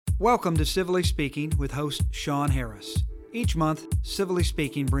Welcome to Civilly Speaking with host Sean Harris. Each month, Civilly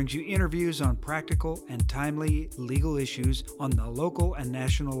Speaking brings you interviews on practical and timely legal issues on the local and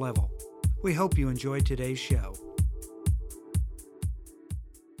national level. We hope you enjoy today's show.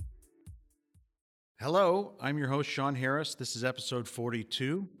 Hello, I'm your host, Sean Harris. This is episode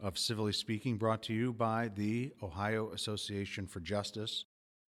 42 of Civilly Speaking, brought to you by the Ohio Association for Justice.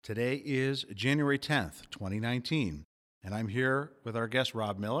 Today is January 10th, 2019, and I'm here with our guest,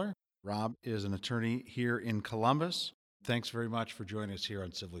 Rob Miller. Rob is an attorney here in Columbus. Thanks very much for joining us here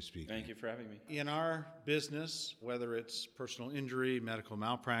on Civilly Speaking. Thank you for having me. In our business, whether it's personal injury, medical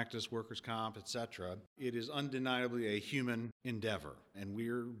malpractice, workers' comp, etc., it is undeniably a human endeavor. And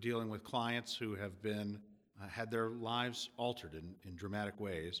we're dealing with clients who have been had their lives altered in dramatic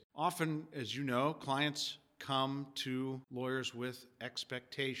ways. Often, as you know, clients come to lawyers with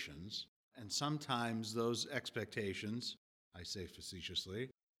expectations, and sometimes those expectations, I say facetiously,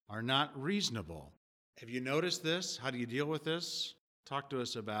 are not reasonable. Have you noticed this? How do you deal with this? Talk to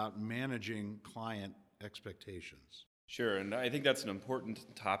us about managing client expectations. Sure, and I think that's an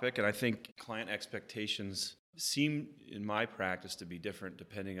important topic, and I think client expectations seem, in my practice, to be different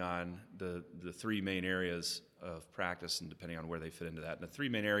depending on the three main areas of practice and depending on where they fit into that. And the three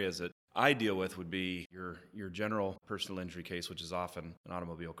main areas that I deal with would be your general personal injury case, which is often an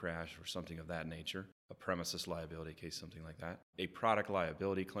automobile crash or something of that nature, a premises liability case, something like that, a product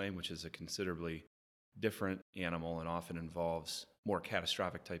liability claim, which is a considerably different animal and often involves more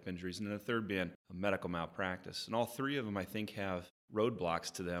catastrophic type injuries, and then the third being a medical malpractice. And all three of them, I think, have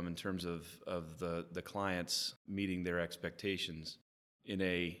roadblocks to them in terms of the clients meeting their expectations. In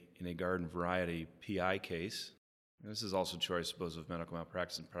a garden variety PI case, and this is also true, I suppose, of medical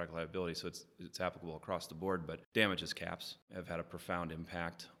malpractice and product liability, so it's applicable across the board, but damages caps have had a profound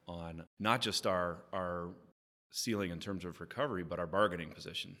impact on not just our ceiling in terms of recovery, but our bargaining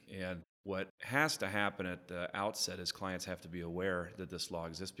position. And what has to happen at the outset is clients have to be aware that this law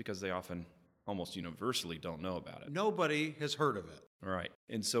exists because they often, almost universally, don't know about it. Nobody has heard of it. All right.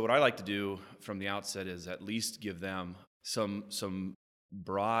 And so what I like to do from the outset is at least give them some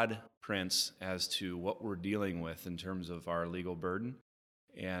broad prints as to what we're dealing with in terms of our legal burden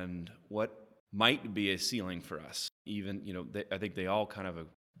and what might be a ceiling for us. Even, I think they all kind of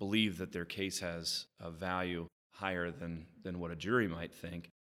believe that their case has a value higher than what a jury might think.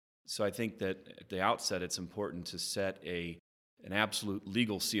 So I think that at the outset, it's important to set an absolute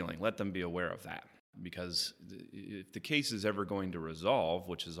legal ceiling. Let them be aware of that. Because if the case is ever going to resolve,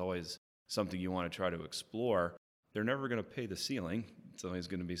 which is always something you want to try to explore, they're never going to pay the ceiling. It's always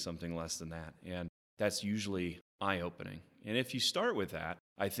going to be something less than that. And that's usually eye-opening. And if you start with that,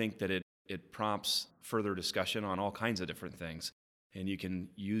 I think that it prompts further discussion on all kinds of different things. And you can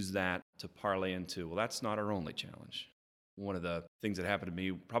use that to parlay into, well, that's not our only challenge. One of the things that happened to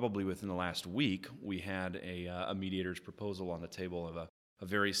me probably within the last week, we had a mediator's proposal on the table of a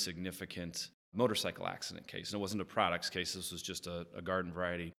very significant motorcycle accident case. And it wasn't a products case. This was just a garden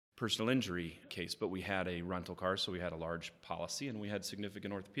variety personal injury case. But we had a rental car, so we had a large policy, and we had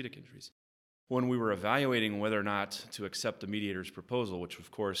significant orthopedic injuries. When we were evaluating whether or not to accept the mediator's proposal, which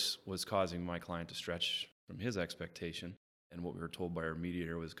of course was causing my client to stretch from his expectation, and what we were told by our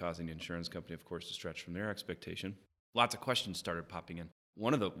mediator was causing the insurance company, of course, to stretch from their expectation, lots of questions started popping in.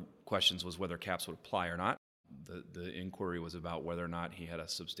 One of the questions was whether caps would apply or not. The inquiry was about whether or not he had a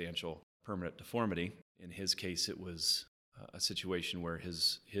substantial permanent deformity. In his case, it was a situation where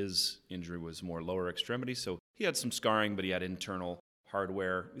his injury was more lower extremity, so he had some scarring, but he had internal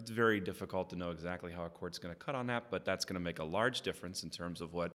hardware. It's very difficult to know exactly how a court's going to cut on that, but that's going to make a large difference in terms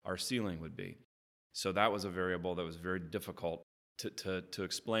of what our ceiling would be. So that was a variable that was very difficult to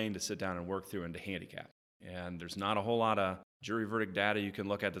explain, to sit down and work through, and to handicap. And there's not a whole lot of jury verdict data you can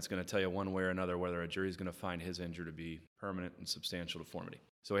look at that's going to tell you one way or another whether a jury is going to find his injury to be permanent and substantial deformity.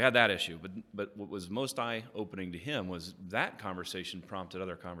 So we had that issue. But what was most eye-opening to him was that conversation prompted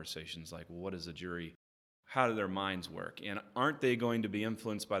other conversations like, well, what is a jury? How do their minds work? And aren't they going to be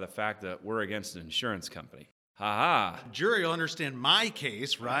influenced by the fact that we're against an insurance company? Ha-ha. Jury will understand my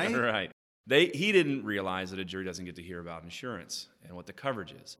case, right? Right. He didn't realize that a jury doesn't get to hear about insurance and what the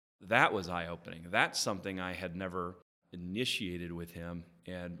coverage is. That was eye-opening. That's something I had never initiated with him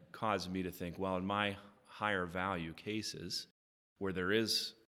and caused me to think, well, in my higher value cases where there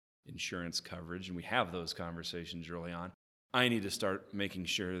is insurance coverage, and we have those conversations early on, I need to start making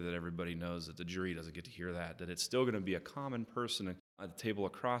sure that everybody knows that the jury doesn't get to hear that it's still going to be a common person at the table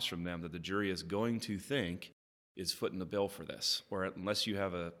across from them that the jury is going to think is footing the bill for this, or unless you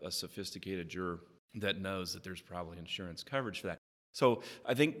have a sophisticated juror that knows that there's probably insurance coverage for that. So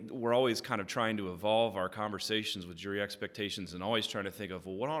I think we're always kind of trying to evolve our conversations with jury expectations and always trying to think of,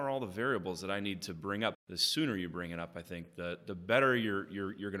 well, what are all the variables that I need to bring up? The sooner you bring it up, I think, the better you're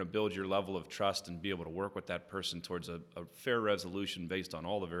going to build your level of trust and be able to work with that person towards a fair resolution based on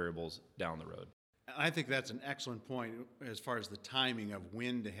all the variables down the road. I think that's an excellent point as far as the timing of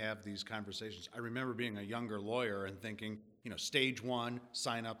when to have these conversations. I remember being a younger lawyer and thinking, stage one,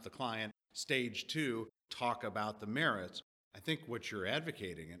 sign up the client. Stage two, talk about the merits. I think what you're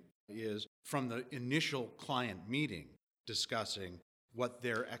advocating is from the initial client meeting, discussing what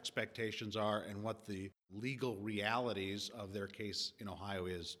their expectations are and what the legal realities of their case in Ohio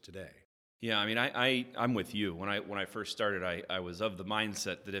is today. Yeah, I mean, I'm with you. When I first started, I was of the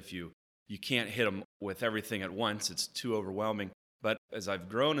mindset that if you can't hit them with everything at once, it's too overwhelming. But as I've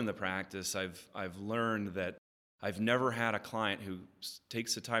grown in the practice, I've learned that I've never had a client who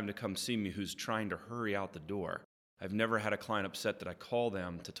takes the time to come see me who's trying to hurry out the door. I've never had a client upset that I call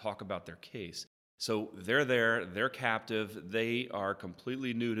them to talk about their case. So they're there, they're captive, they are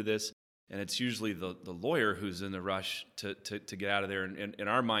completely new to this, and it's usually the lawyer who's in the rush to get out of there. And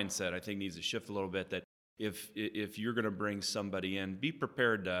our mindset, I think, needs to shift a little bit, that if you're going to bring somebody in, be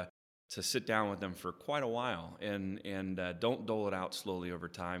prepared to sit down with them for quite a while and don't dole it out slowly over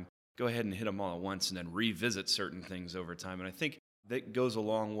time. Go ahead and hit them all at once and then revisit certain things over time. And I think that goes a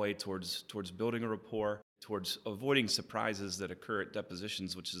long way towards building a rapport, towards avoiding surprises that occur at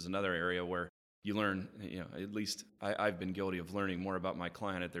depositions, which is another area where you learn, at least I've been guilty of learning more about my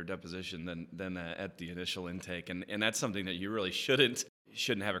client at their deposition than at the initial intake. And that's something that you really shouldn't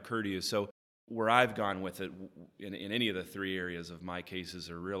have occur to you. So where I've gone with it in any of the three areas of my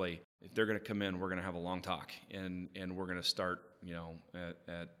cases are really, if they're going to come in, we're going to have a long talk, and we're going to start,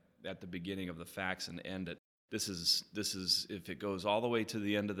 at the beginning of the facts and end at this is if it goes all the way to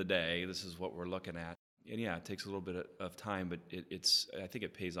the end of the day, this is what we're looking at. And yeah, it takes a little bit of time, but I think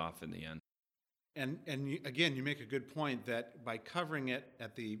it pays off in the end. And again, you make a good point that by covering it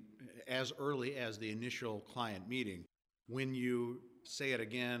as early as the initial client meeting, when you say it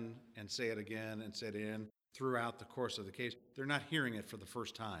again and say it again and say it in throughout the course of the case, they're not hearing it for the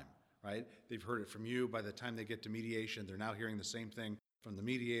first time, right? They've heard it from you. By the time they get to mediation, they're now hearing the same thing from the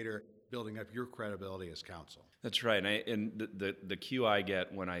mediator, building up your credibility as counsel. That's right. And the cue I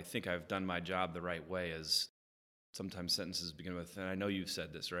get when I think I've done my job the right way is sometimes sentences begin with, and I know you've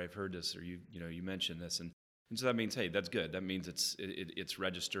said this, or I've heard this, or you mentioned this, and so that means, hey, that's good. That means it's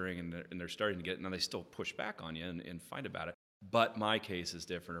registering, and they're starting to get it. Now they still push back on you and fight about it. But my case is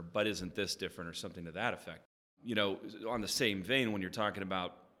different, or but isn't this different, or something to that effect. On the same vein, when you're talking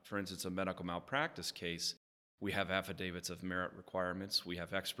about, for instance, a medical malpractice case, we have affidavits of merit requirements, we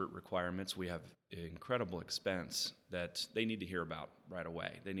have expert requirements, we have incredible expense that they need to hear about right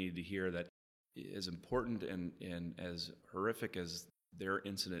away. They need to hear that as important and as horrific as their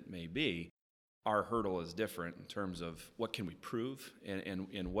incident may be, our hurdle is different in terms of what can we prove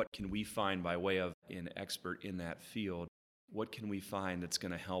and what can we find by way of an expert in that field. What can we find that's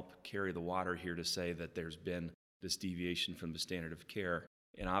going to help carry the water here to say that there's been this deviation from the standard of care?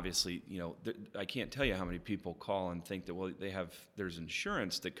 And obviously, I can't tell you how many people call and think that, there's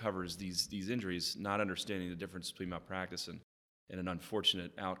insurance that covers these injuries, not understanding the difference between malpractice and an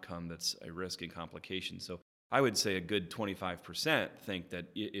unfortunate outcome that's a risk and complication. So I would say a good 25% think that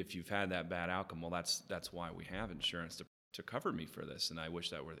if you've had that bad outcome, well, that's why we have insurance to cover me for this. And I wish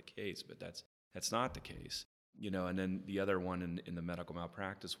that were the case, but that's not the case. And then the other one in the medical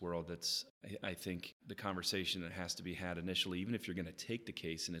malpractice world, I think the conversation that has to be had initially, even if you're going to take the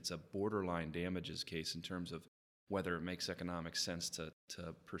case and it's a borderline damages case in terms of whether it makes economic sense to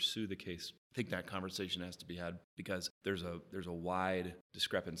pursue the case, I think that conversation has to be had because there's a wide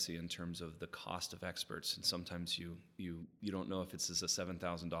discrepancy in terms of the cost of experts, and sometimes you don't know if this is a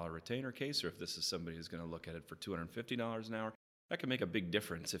 $7,000 retainer case or if this is somebody who's going to look at it for $250 an hour. That can make a big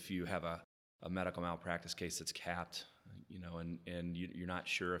difference if you have a medical malpractice case that's capped, and you're not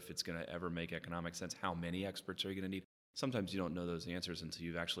sure if it's going to ever make economic sense. How many experts are you going to need? Sometimes you don't know those answers until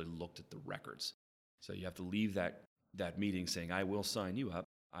you've actually looked at the records. So you have to leave that meeting saying, I will sign you up.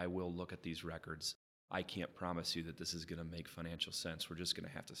 I will look at these records. I can't promise you that this is going to make financial sense. We're just going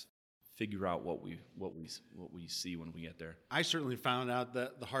to have to figure out what we see when we get there. I certainly found out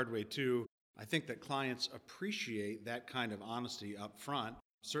that the hard way too. I think that clients appreciate that kind of honesty up front.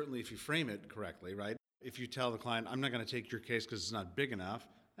 Certainly if you frame it correctly, right? If you tell the client, I'm not going to take your case because it's not big enough,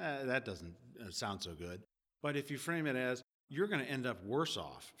 that doesn't sound so good. But if you frame it as, you're going to end up worse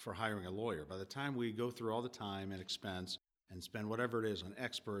off for hiring a lawyer. By the time we go through all the time and expense and spend whatever it is on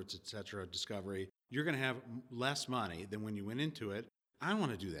experts, et cetera, discovery, you're going to have less money than when you went into it. I don't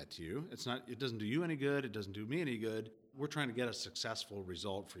want to do that to you. It doesn't do you any good. It doesn't do me any good. we're trying to get a successful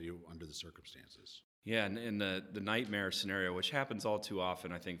result for you under the circumstances. Yeah, and in the nightmare scenario, which happens all too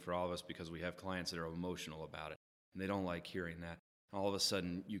often, I think, for all of us, because we have clients that are emotional about it, and they don't like hearing that. All of a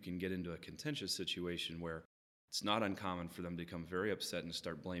sudden, you can get into a contentious situation where it's not uncommon for them to become very upset and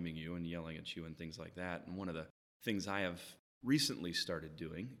start blaming you and yelling at you and things like that. And one of the things I have recently started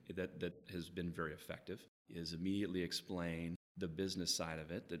doing that has been very effective is immediately explain the business side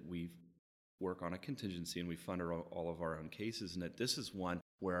of it, that we work on a contingency and we fund all of our own cases, and that this is one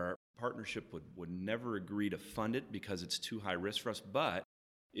where our partnership would never agree to fund it because it's too high risk for us. But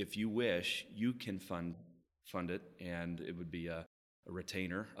if you wish, you can fund it, and it would be a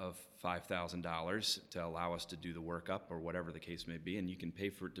retainer of $5,000 to allow us to do the workup or whatever the case may be, and you can pay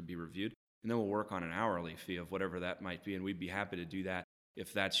for it to be reviewed. And then we'll work on an hourly fee of whatever that might be, and we'd be happy to do that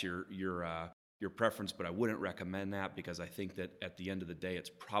if that's your preference. But I wouldn't recommend that, because I think that at the end of the day,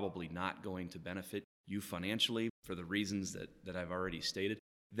 it's probably not going to benefit you financially for the reasons that I've already stated.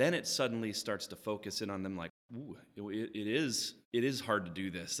 Then it suddenly starts to focus in on them, like, ooh, it is hard to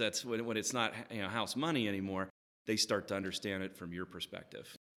do this. That's when it's not house money anymore. They start to understand it from your perspective.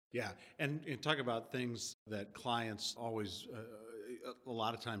 Yeah, and talk about things that clients always, a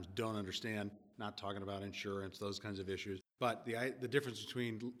lot of times, don't understand, not talking about insurance, those kinds of issues, but the difference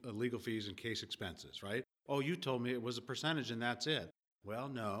between legal fees and case expenses, right? Oh, you told me it was a percentage and that's it. Well,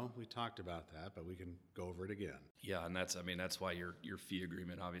 no, we talked about that, but we can go over it again. Yeah, and that's why your fee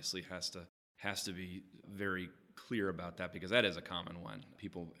agreement obviously has to be very clear about that, because that is a common one.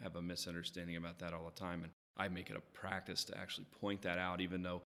 People have a misunderstanding about that all the time, and I make it a practice to actually point that out, even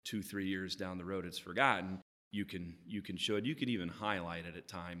though 2-3 years down the road it's forgotten. You can show it. You can even highlight it at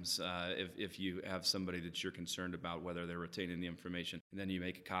times if you have somebody that you're concerned about whether they're retaining the information. And then you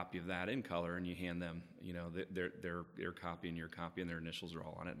make a copy of that in color and you hand them, their copy and your copy, and their initials are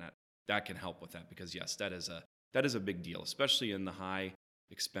all on it. And that can help with that, because yes, that is a big deal, especially in the high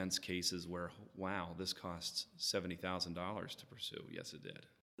expense cases where, wow, this costs $70,000 to pursue. Yes, it did.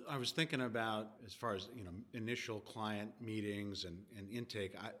 I was thinking about, as far as initial client meetings and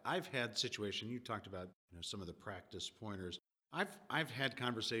intake. I've had situation. You talked about some of the practice pointers. I've had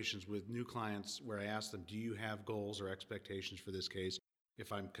conversations with new clients where I ask them, "Do you have goals or expectations for this case?"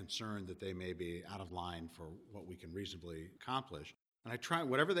 If I'm concerned that they may be out of line for what we can reasonably accomplish, and I try,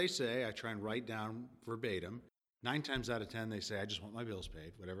 whatever they say, I try and write down verbatim. 9 times out of 10, they say, "I just want my bills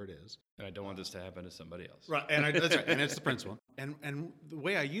paid," whatever it is. And I don't want this to happen to somebody else. Right, that's right, and it's the principle. And the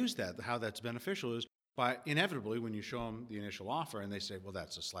way I use that, how that's beneficial, is by inevitably when you show them the initial offer and they say, "Well,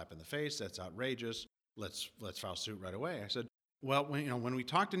 that's a slap in the face. That's outrageous. Let's file suit right away." I said, "Well, when we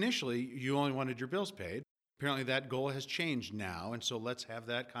talked initially, you only wanted your bills paid. Apparently, that goal has changed now, and so let's have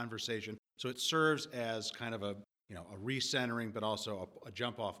that conversation." So it serves as kind of a recentering, but also a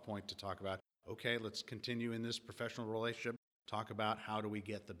jump-off point to talk about. Okay, let's continue in this professional relationship. Talk about how do we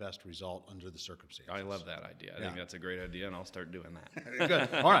get the best result under the circumstances. I love that idea. I think that's a great idea, and I'll start doing that.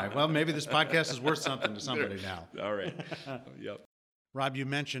 Good. All right. Well, maybe this podcast is worth something to somebody now. All right. Yep. Rob, you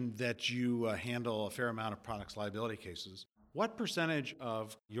mentioned that you handle a fair amount of products liability cases. What percentage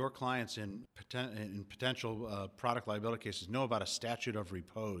of your clients in potential product liability cases know about a statute of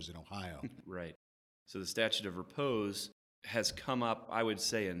repose in Ohio? Right. So the statute of repose has come up, I would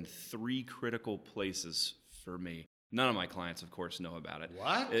say, in 3 critical places for me. None of my clients, of course, know about it.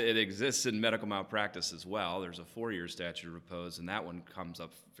 What? It exists in medical malpractice as well. There's a 4-year statute of repose, and that one comes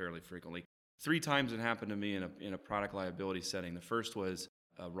up fairly frequently. 3 times it happened to me in a product liability setting. The first was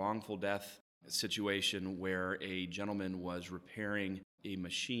a wrongful death situation where a gentleman was repairing a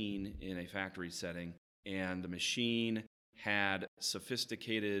machine in a factory setting, and the machine had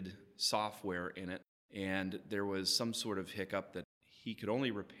sophisticated software in it, and there was some sort of hiccup that he could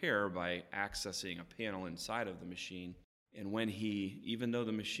only repair by accessing a panel inside of the machine. And when even though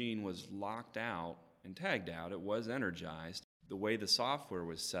the machine was locked out and tagged out, it was energized, the way the software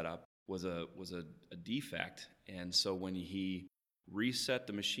was set up was a defect. And so when he reset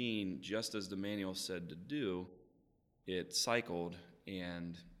the machine just as the manual said to do, it cycled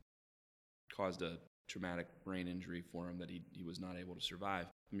and caused a traumatic brain injury for him that he was not able to survive.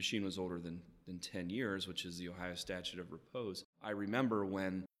 The machine was older than 10 years, which is the Ohio statute of repose. I remember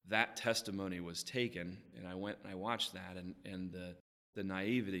when that testimony was taken, and I went and I watched that, and the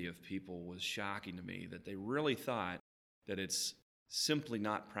naivety of people was shocking to me, that they really thought that it's simply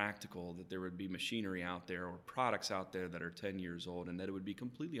not practical, that there would be machinery out there or products out there that are 10 years old, and that it would be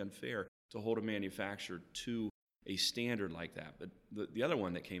completely unfair to hold a manufacturer to a standard like that. But the other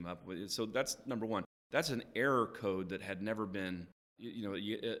one that came up, so that's number one. That's an error code that had never been,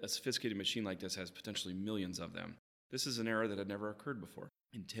 a sophisticated machine like this has potentially millions of them. This is an error that had never occurred before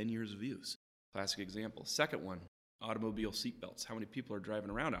in 10 years of use. Classic example. Second one automobile seatbelts. How many people are driving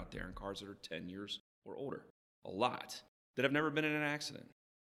around out there in cars that are 10 years or older? A lot that have never been in an accident,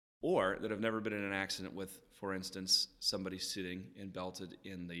 or that have never been in an accident with, for instance, somebody sitting and belted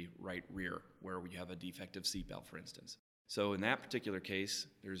in the right rear where we have a defective seatbelt, for instance. So in that particular case,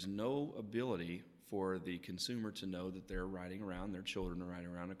 there's no ability for the consumer to know that they're riding around, their children are riding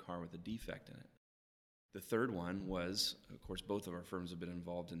around a car with a defect in it. The third one was, of course, both of our firms have been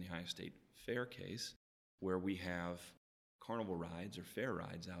involved in the Ohio State Fair case, where we have carnival rides or fair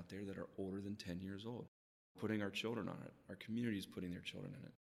rides out there that are older than 10 years old, putting our children on it. Our community is putting their children in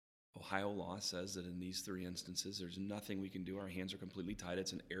it. Ohio law says that in these three instances, there's nothing we can do. Our hands are completely tied.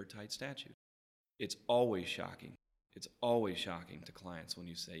 It's an airtight statute. It's always shocking. It's always shocking to clients when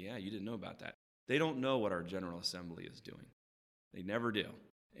you say, yeah, you didn't know about that. They don't know what our General Assembly is doing. They never do.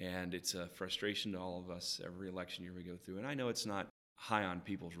 And it's a frustration to all of us every election year we go through. And I know it's not high on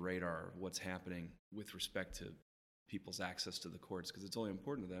people's radar what's happening with respect to people's access to the courts, because it's only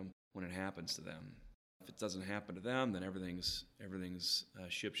important to them when it happens to them. If it doesn't happen to them, then everything's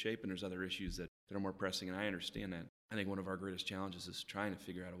shipshape, and there's other issues that are more pressing, and I understand that. I think one of our greatest challenges is trying to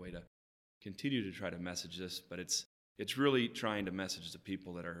figure out a way to continue to try to message this, but it's really trying to message to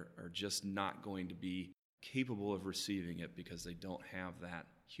people that are just not going to be capable of receiving it because they don't have that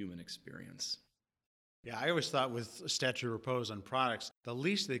human experience. Yeah, I always thought with statute of repose on products, the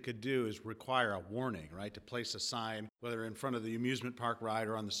least they could do is require a warning, right? To place a sign, whether in front of the amusement park ride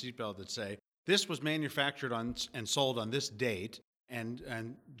or on the seatbelt, that say, this was manufactured on and sold on this date,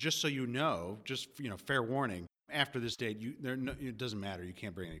 and just so you know, fair warning, after this date, it doesn't matter. You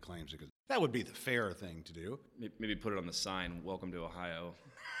can't bring any claims, because that would be the fair thing to do. Maybe put it on the sign, welcome to Ohio.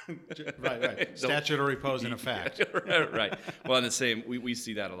 Right. Statute of repose in effect. Right. Well, and the same, we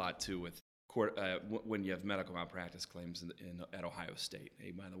see that a lot too with court, when you have medical malpractice claims at Ohio State. Hey,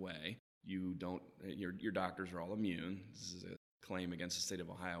 by the way, your doctors are all immune. This is a claim against the state of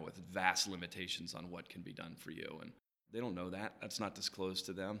Ohio with vast limitations on what can be done for you, and they don't know that. That's not disclosed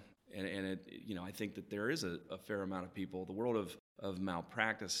to them. And I think that there is a fair amount of people. The world of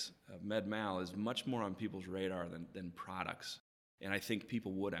malpractice, of med mal, is much more on people's radar than products. And I think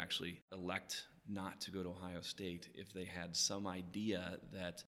people would actually elect not to go to Ohio State if they had some idea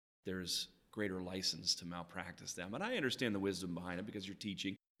that there's greater license to malpractice them. And I understand the wisdom behind it, because you're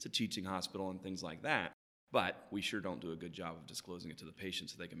teaching. It's a teaching hospital and things like that. But we sure don't do a good job of disclosing it to the patient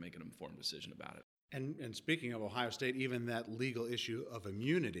so they can make an informed decision about it. And speaking of Ohio State, even that legal issue of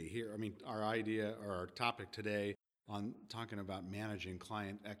immunity here, I mean, our idea or our topic today on talking about managing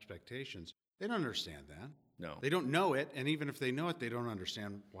client expectations, they don't understand that. No. They don't know it, and even if they know it, they don't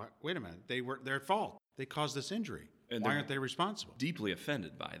understand, wait a minute, they're at fault. They caused this injury. And why aren't they responsible? Deeply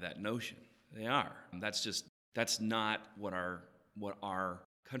offended by that notion. They are. That's not what our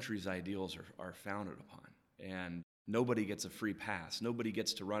country's ideals are founded upon. And nobody gets a free pass. Nobody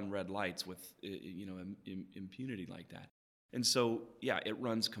gets to run red lights with impunity like that. And so, yeah, it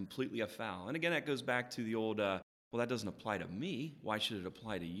runs completely afoul. And again, that goes back to the old, well, that doesn't apply to me. Why should it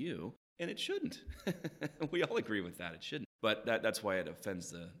apply to you? And it shouldn't. We all agree with that. It shouldn't. But that's why it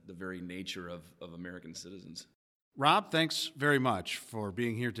offends the very nature of American citizens. Rob, thanks very much for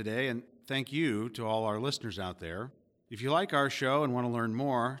being here today, and thank you to all our listeners out there. If you like our show and want to learn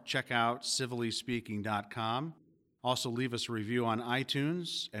more, check out civillyspeaking.com. Also, leave us a review on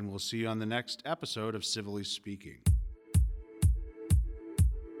iTunes, and we'll see you on the next episode of Civilly Speaking.